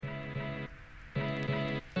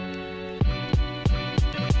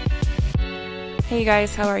Hey you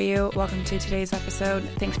guys, how are you? Welcome to today's episode.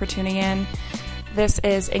 Thanks for tuning in. This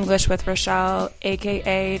is English with Rochelle,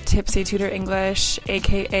 aka Tipsy Tutor English,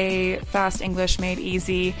 aka Fast English Made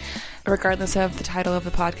Easy. Regardless of the title of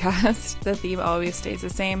the podcast, the theme always stays the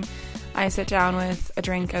same. I sit down with a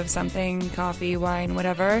drink of something, coffee, wine,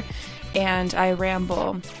 whatever, and I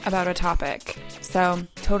ramble about a topic. So,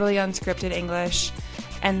 totally unscripted English.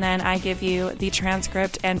 And then I give you the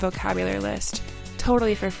transcript and vocabulary list,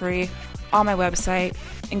 totally for free, on my website,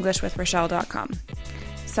 englishwithrochelle.com.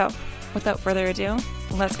 So, without further ado,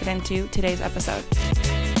 let's get into today's episode.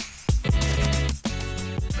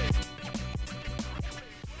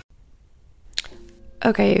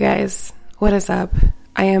 Okay, you guys, what is up?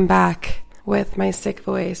 I am back with my sick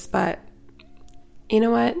voice, but you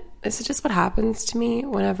know what? This is just what happens to me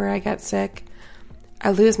whenever I get sick.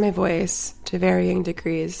 I lose my voice to varying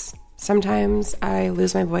degrees. Sometimes I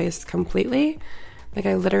lose my voice completely, like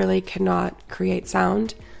I literally cannot create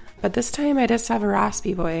sound, but this time I just have a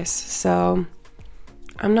raspy voice, so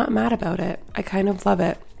I'm not mad about it. I kind of love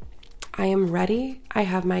it. I am ready. I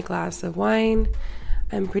have my glass of wine.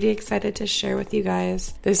 I'm pretty excited to share with you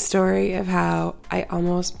guys this story of how I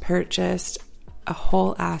almost purchased a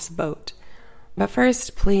whole ass boat. But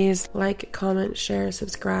first, please like, comment, share,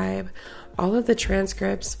 subscribe. All of the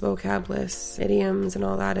transcripts, vocab lists, idioms, and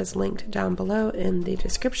all that is linked down below in the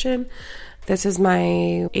description. This is my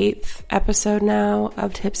 8th episode now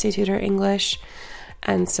of Tipsy Tutor English,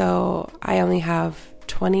 and so I only have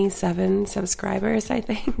 27 subscribers, I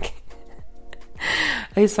think.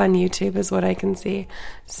 At least on YouTube is what I can see.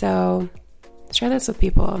 So share this with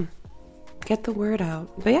people. Get the word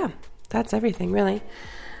out. But yeah, that's everything, really.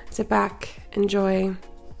 Sit back, enjoy,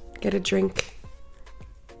 get a drink.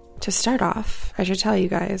 To start off, I should tell you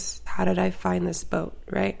guys, how did I find this boat,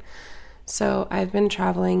 right? So I've been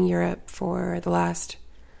traveling Europe for the last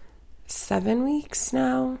 7 weeks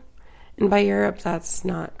now. And by Europe, that's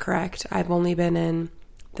not correct. I've only been in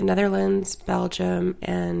the Netherlands, Belgium,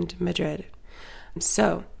 and Madrid.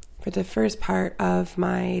 So for the first part of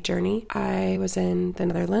my journey, I was in the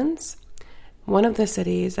Netherlands. One of the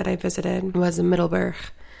cities that I visited was Middelburg.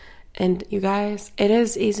 And you guys, it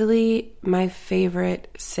is easily my favorite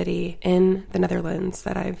city in the Netherlands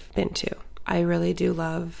that I've been to. I really do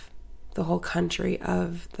love the whole country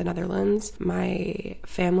of the Netherlands. My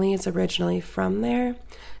family is originally from there,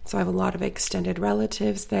 so I have a lot of extended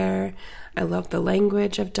relatives there. I love the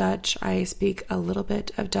language of Dutch. I speak a little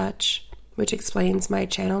bit of Dutch, which explains my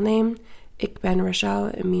channel name. Ik ben Rochelle.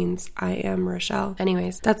 It means I am Rochelle.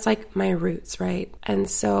 Anyways, that's like my roots, right? And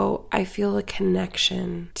so I feel a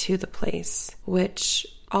connection to the place, which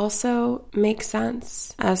also makes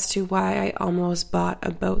sense as to why I almost bought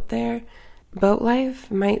a boat there. Boat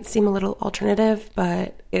life might seem a little alternative,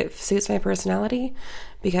 but it suits my personality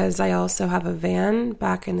because I also have a van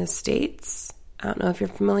back in the States. I don't know if you're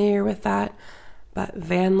familiar with that, but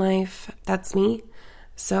van life, that's me.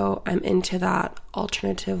 So I'm into that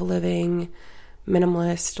alternative living,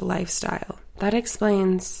 minimalist lifestyle. That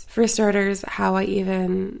explains, for starters, how I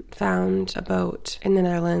even found a boat in the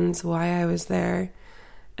Netherlands, why I was there,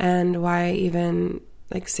 and why I even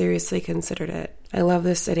seriously considered it. I love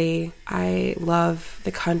the city. I love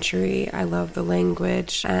the country. I love the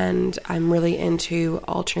language, and I'm really into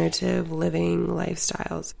alternative living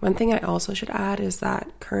lifestyles. One thing I also should add is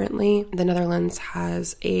that currently the Netherlands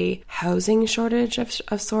has a housing shortage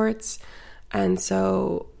of sorts, and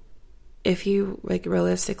so if you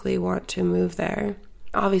realistically want to move there,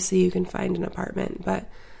 obviously you can find an apartment, but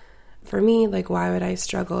for me, why would I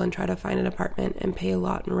struggle and try to find an apartment and pay a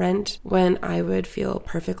lot in rent when I would feel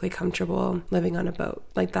perfectly comfortable living on a boat?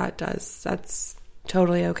 That's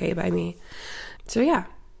totally okay by me. So yeah,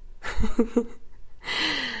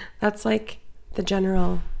 that's the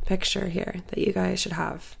general picture here that you guys should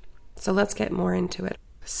have. So let's get more into it.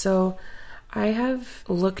 So I have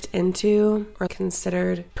looked into or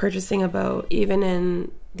considered purchasing a boat even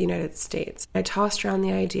in the United States. I tossed around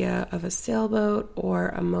the idea of a sailboat or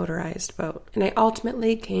a motorized boat, and I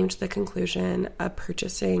ultimately came to the conclusion of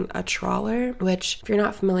purchasing a trawler, which, if you're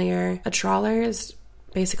not familiar, a trawler is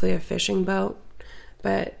basically a fishing boat,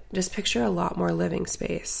 but just picture a lot more living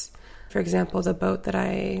space. For example, the boat that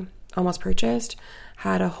I almost purchased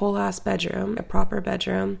had a whole ass bedroom, a proper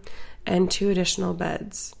bedroom, and 2 additional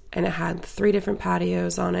beds. And it had 3 different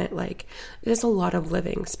patios on it. There's a lot of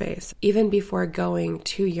living space. Even before going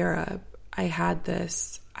to Europe, I had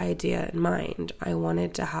this idea in mind. I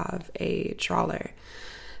wanted to have a trawler.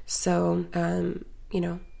 So,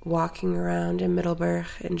 walking around in Middelburg,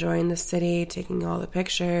 enjoying the city, taking all the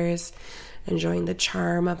pictures, enjoying the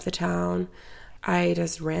charm of the town, I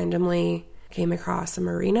just randomly came across a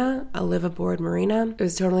marina, a live-aboard marina. It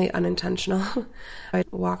was totally unintentional. I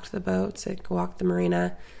walked the boats, I walked the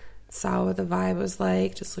marina, saw what the vibe was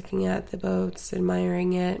like, just looking at the boats,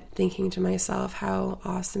 admiring it, thinking to myself how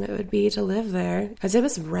awesome it would be to live there. Because it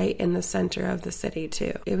was right in the center of the city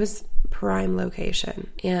too. It was prime location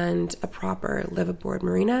and a proper live-aboard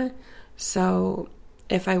marina. So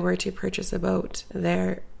if I were to purchase a boat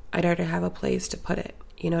there, I'd already have a place to put it.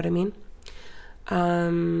 You know what I mean?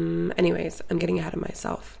 Anyways, I'm getting ahead of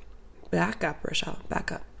myself. Back up, Rochelle,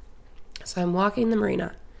 back up. So I'm walking the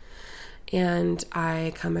marina and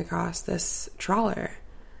I come across this trawler.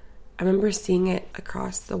 I remember seeing it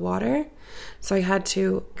across the water. So I had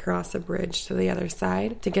to cross a bridge to the other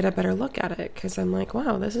side to get a better look at it, because I'm like,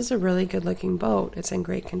 wow, this is a really good looking boat. It's in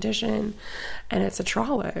great condition and it's a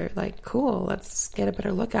trawler. Like, cool, let's get a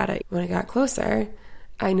better look at it. When I got closer,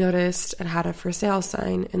 I noticed it had a for sale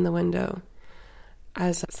sign in the window.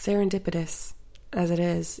 As serendipitous as it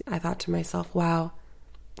is, I thought to myself, wow,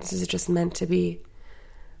 this is just meant to be.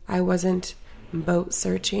 I wasn't boat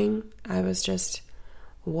searching. I was just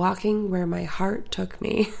walking where my heart took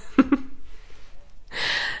me.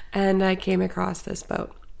 And I came across this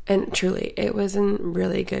boat. And truly, it was in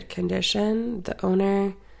really good condition. The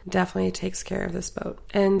owner definitely takes care of this boat.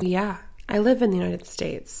 And yeah, I live in the United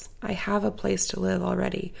States. I have a place to live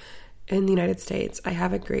already in the United States. I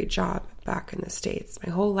have a great job back in the States.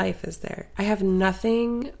 My whole life is there. I have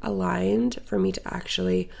nothing aligned for me to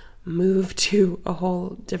actually move to a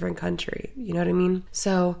whole different country. You know what I mean?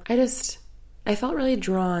 So I felt really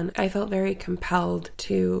drawn. I felt very compelled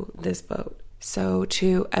to this boat. So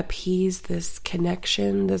to appease this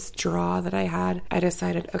connection, this draw that I had, I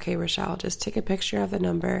decided, okay, Rochelle, just take a picture of the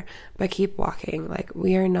number, but keep walking. Like,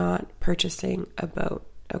 we are not purchasing a boat,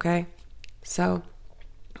 okay? So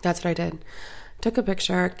that's what I did. Took a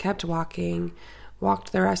picture, kept walking,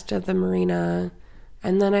 walked the rest of the marina,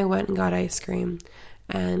 and then I went and got ice cream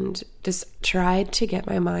and just tried to get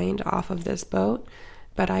my mind off of this boat.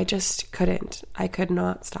 But I just couldn't. I could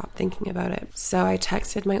not stop thinking about it. So I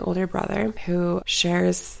texted my older brother, who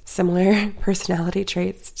shares similar personality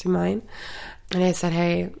traits to mine. And I said,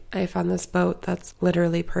 hey, I found this boat that's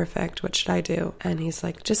literally perfect. What should I do? And he's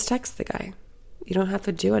like, just text the guy. You don't have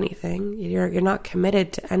to do anything. You're not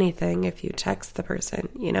committed to anything if you text the person,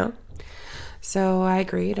 you know? So I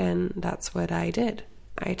agreed, and that's what I did.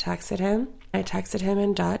 I texted him. I texted him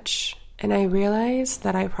in Dutch. And I realized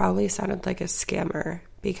that I probably sounded like a scammer,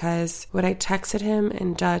 because what I texted him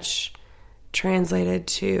in Dutch translated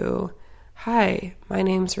to, hi, my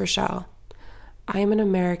name's Rochelle. I am an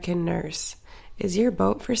American nurse. Is your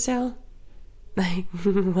boat for sale? Like,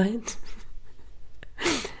 what?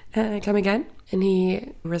 Come again? And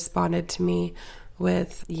he responded to me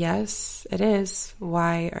with, yes, it is.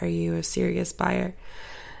 Why are you a serious buyer?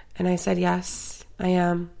 And I said, yes, I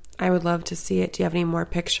am. I would love to see it. Do you have any more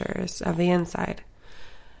pictures of the inside?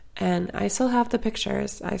 And I still have the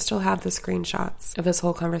pictures. I still have the screenshots of this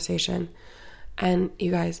whole conversation. And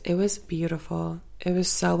you guys, it was beautiful. It was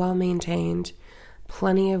so well maintained.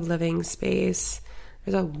 Plenty of living space.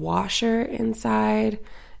 There's a washer inside.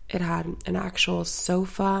 It had an actual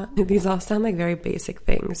sofa. These all sound like very basic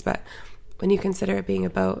things, but when you consider it being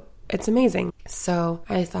a boat, it's amazing. So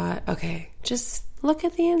I thought, okay, just look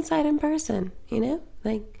at the inside in person, you know?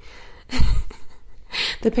 Like,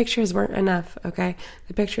 the pictures weren't enough, okay?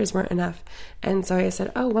 The pictures weren't enough. And so I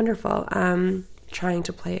said, oh, wonderful. Trying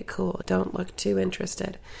to play it cool. Don't look too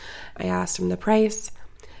interested. I asked him the price,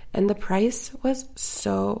 and the price was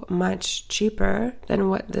so much cheaper than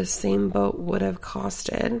what the same boat would have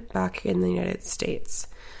costed back in the United States.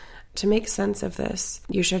 To make sense of this,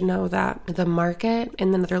 you should know that the market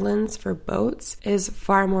in the Netherlands for boats is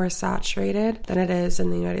far more saturated than it is in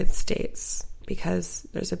the United States, because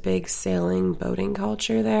there's a big sailing, boating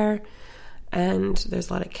culture there, and there's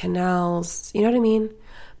a lot of canals, you know what I mean?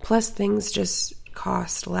 Plus, things just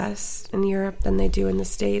cost less in Europe than they do in the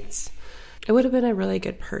States. It would have been a really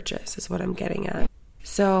good purchase, is what I'm getting at.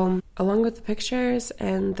 So, along with the pictures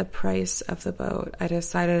and the price of the boat, I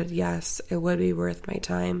decided, yes, it would be worth my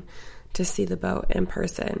time to see the boat in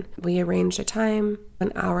person. We arranged a time.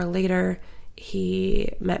 An hour later,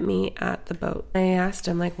 he met me at the boat. I asked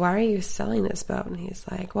him, like, why are you selling this boat? And he's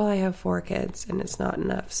like, well, I have 4 kids, and it's not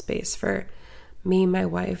enough space for me, my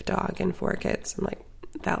wife, dog, and 4 kids. I'm like,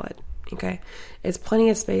 valid, okay? It's plenty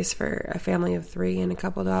of space for a family of 3 and a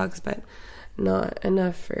couple dogs, but not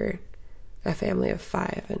enough for a family of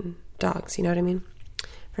 5 and dogs, you know what I mean?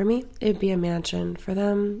 For me, it'd be a mansion. For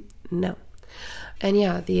them, no. And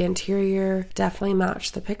yeah, the interior definitely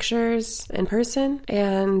matched the pictures in person.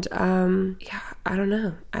 And yeah, I don't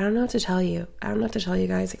know. I don't know what to tell you. I don't know what to tell you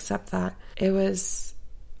guys except that it was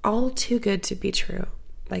all too good to be true.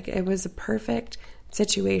 Like, it was a perfect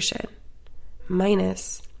situation.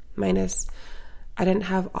 Minus, I didn't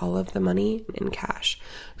have all of the money in cash.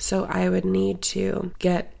 So I would need to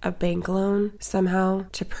get a bank loan somehow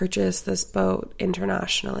to purchase this boat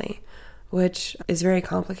internationally, which is very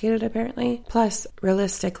complicated apparently. Plus,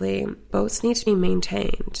 realistically, boats need to be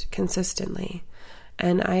maintained consistently.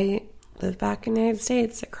 And I live back in the United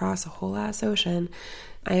States across a whole ass ocean.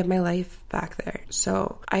 I have my life back there.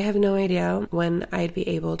 So I have no idea when I'd be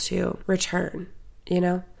able to return, you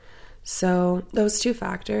know? So those two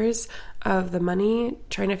factors of the money,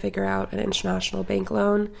 trying to figure out an international bank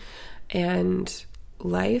loan, and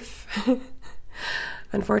life,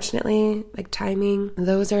 unfortunately, like timing,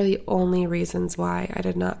 those are the only reasons why I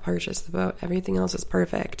did not purchase the boat. Everything else is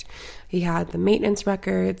perfect. He had the maintenance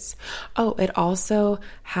records. Oh, it also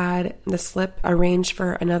had the slip arranged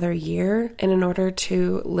for another year. And in order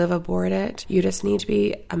to live aboard it, you just need to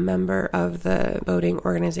be a member of the boating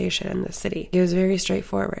organization in the city. It was very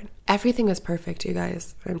straightforward. Everything was perfect, you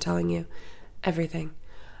guys. I'm telling you. Everything.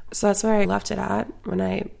 So that's where I left it at when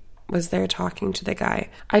I was there talking to the guy.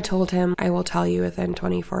 I told him I will tell you within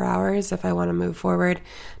 24 hours if I want to move forward,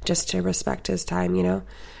 just to respect his time, you know.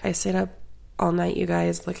 I stayed up all night, you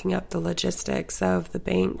guys, looking up the logistics of the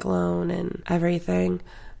bank loan and everything,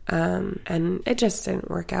 and it just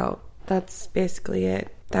didn't work out. That's basically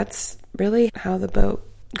it. That's really how the boat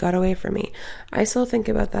got away from me. I still think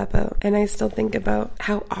about that boat, and I still think about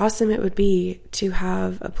how awesome it would be to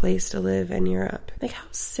have a place to live in Europe. Like, how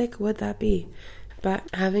sick would that be? But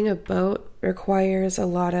having a boat requires a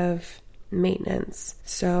lot of maintenance.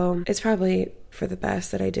 So it's probably for the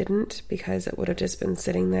best that I didn't, because it would have just been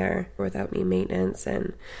sitting there without any maintenance,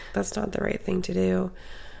 and that's not the right thing to do.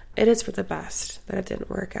 It is for the best that it didn't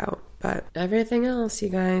work out. But everything else, you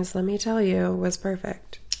guys, let me tell you, was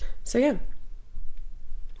perfect. So yeah,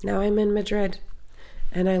 now I'm in Madrid,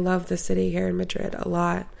 and I love the city here in Madrid a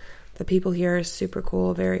lot. The people here are super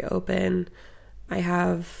cool, very open. I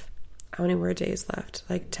have... how many more days left?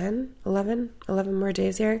 Like 10, 11 more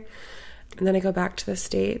days here. And then I go back to the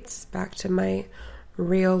States, back to my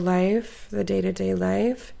real life, the day-to-day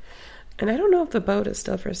life. And I don't know if the boat is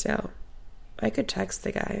still for sale. I could text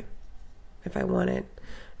the guy if I wanted,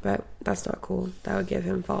 but that's not cool. That would give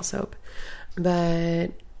him false hope.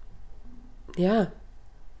 But yeah,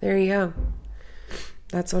 there you go.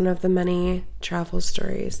 That's one of the many travel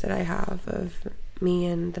stories that I have of me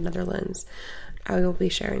in the Netherlands. I will be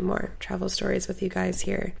sharing more travel stories with you guys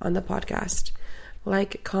here on the podcast.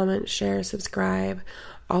 Like, comment, share, subscribe.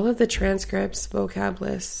 All of the transcripts, vocab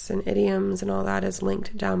lists, and idioms and all that is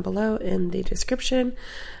linked down below in the description.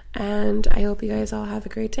 And I hope you guys all have a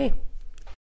great day.